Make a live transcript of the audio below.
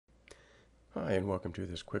Hi, and welcome to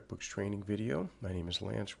this QuickBooks training video. My name is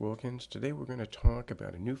Lance Wilkins. Today we're going to talk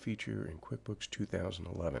about a new feature in QuickBooks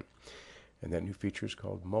 2011. And that new feature is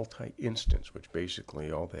called multi-instance, which basically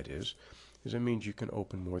all that is it means you can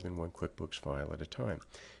open more than one QuickBooks file at a time.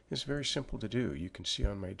 It's very simple to do. You can see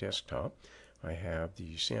on my desktop I have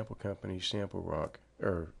the sample company,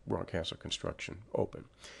 Rockcastle Construction open.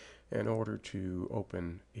 In order to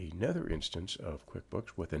open another instance of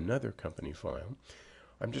QuickBooks with another company file,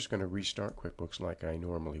 I'm just going to restart QuickBooks like I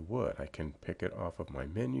normally would. I can pick it off of my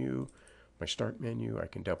menu, my start menu. I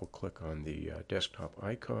can double click on the desktop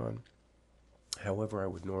icon, however I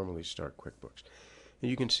would normally start QuickBooks.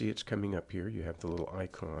 And you can see it's coming up here. You have the little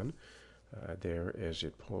icon there as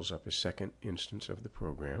it pulls up a second instance of the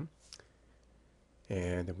program.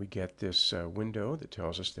 And then we get this window that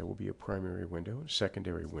tells us there will be a primary window, a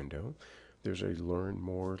secondary window. There's a Learn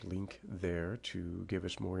More link there to give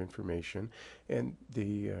us more information. And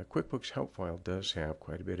the QuickBooks help file does have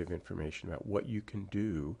quite a bit of information about what you can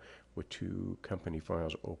do with two company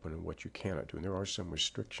files open and what you cannot do. And there are some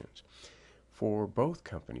restrictions. For both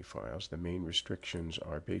company files, the main restrictions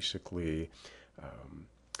are basically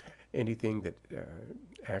anything that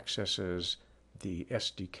accesses the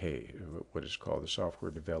SDK, what is called the Software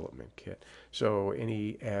Development Kit. So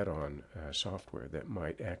any add-on software that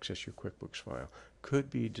might access your QuickBooks file could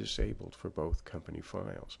be disabled for both company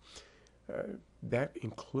files. That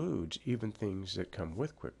includes even things that come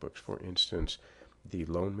with QuickBooks. For instance, the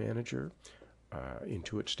Loan Manager,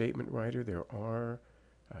 Intuit Statement Writer. There are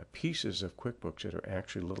pieces of QuickBooks that are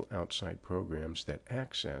actually little outside programs that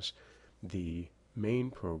access the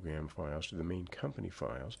main program files to the main company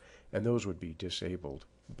files, and those would be disabled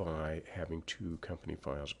by having two company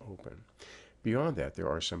files open. Beyond that, there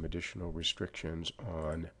are some additional restrictions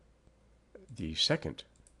on the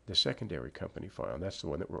secondary company file. That's the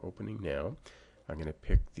one that we're opening now. I'm going to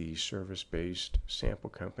pick the service-based sample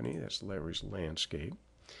company. That's Larry's Landscape.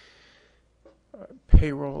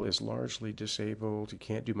 Payroll is largely disabled. You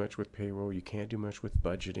can't do much with payroll. You can't do much with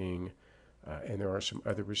budgeting. And there are some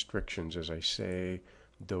other restrictions. As I say,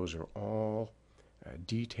 those are all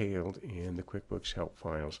detailed in the QuickBooks help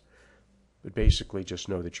files. But basically, just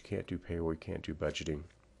know that you can't do payroll, you can't do budgeting.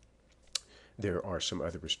 There are some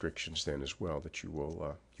other restrictions then as well that you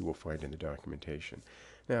will find in the documentation.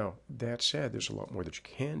 Now, that said, there's a lot more that you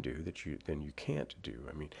can do than you can't do.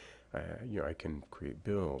 I mean, I can create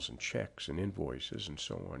bills and checks and invoices and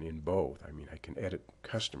so on in both. I mean, I can edit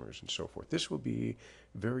customers and so forth. This will be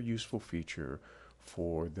a very useful feature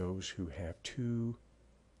for those who have two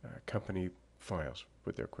company files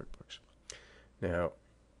with their QuickBooks. Now,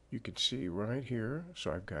 you can see right here,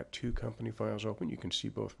 so I've got two company files open. You can see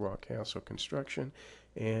both Rockcastle Construction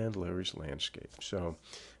and Larry's Landscape. So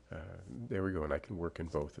there we go, and I can work in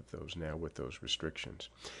both of those now with those restrictions.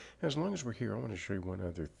 As long as we're here, I want to show you one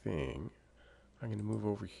other thing. I'm going to move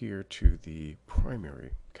over here to the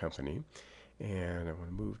primary company, and I want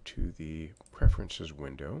to move to the Preferences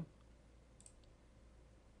window.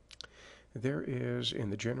 There is, in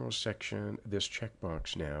the General section, this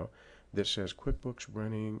checkbox now that says QuickBooks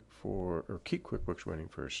running for, or keep QuickBooks running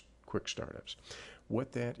for quick startups.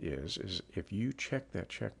 What that is if you check that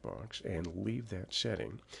checkbox and leave that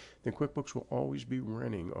setting, then QuickBooks will always be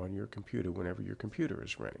running on your computer whenever your computer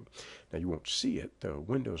is running. Now, you won't see it, the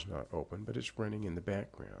window's not open, but it's running in the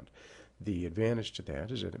background. The advantage to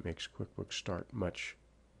that is that it makes QuickBooks start much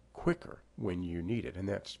quicker when you need it, and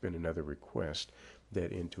that's been another request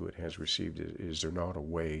that Intuit has received. Is there not a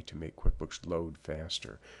way to make QuickBooks load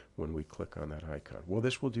faster when we click on that icon? Well,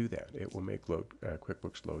 this will do that. It will make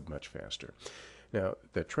QuickBooks load much faster. Now,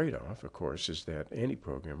 the trade-off, of course, is that any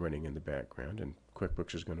program running in the background, and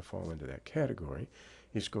QuickBooks is going to fall into that category,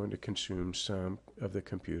 is going to consume some of the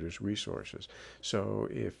computer's resources. So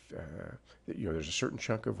if there's a certain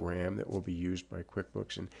chunk of RAM that will be used by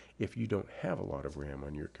QuickBooks, and if you don't have a lot of RAM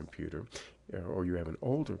on your computer, or you have an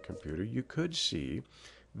older computer, you could see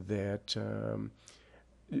that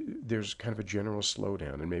there's kind of a general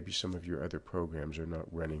slowdown, and maybe some of your other programs are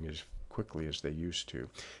not running as quickly as they used to.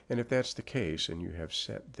 And if that's the case and you have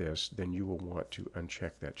set this, then you will want to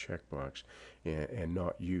uncheck that checkbox and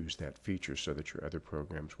not use that feature so that your other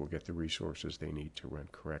programs will get the resources they need to run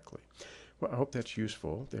correctly. Well, I hope that's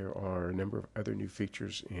useful. There are a number of other new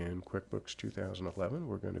features in QuickBooks 2011.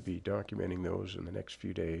 We're going to be documenting those in the next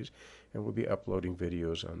few days, and we'll be uploading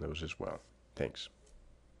videos on those as well. Thanks.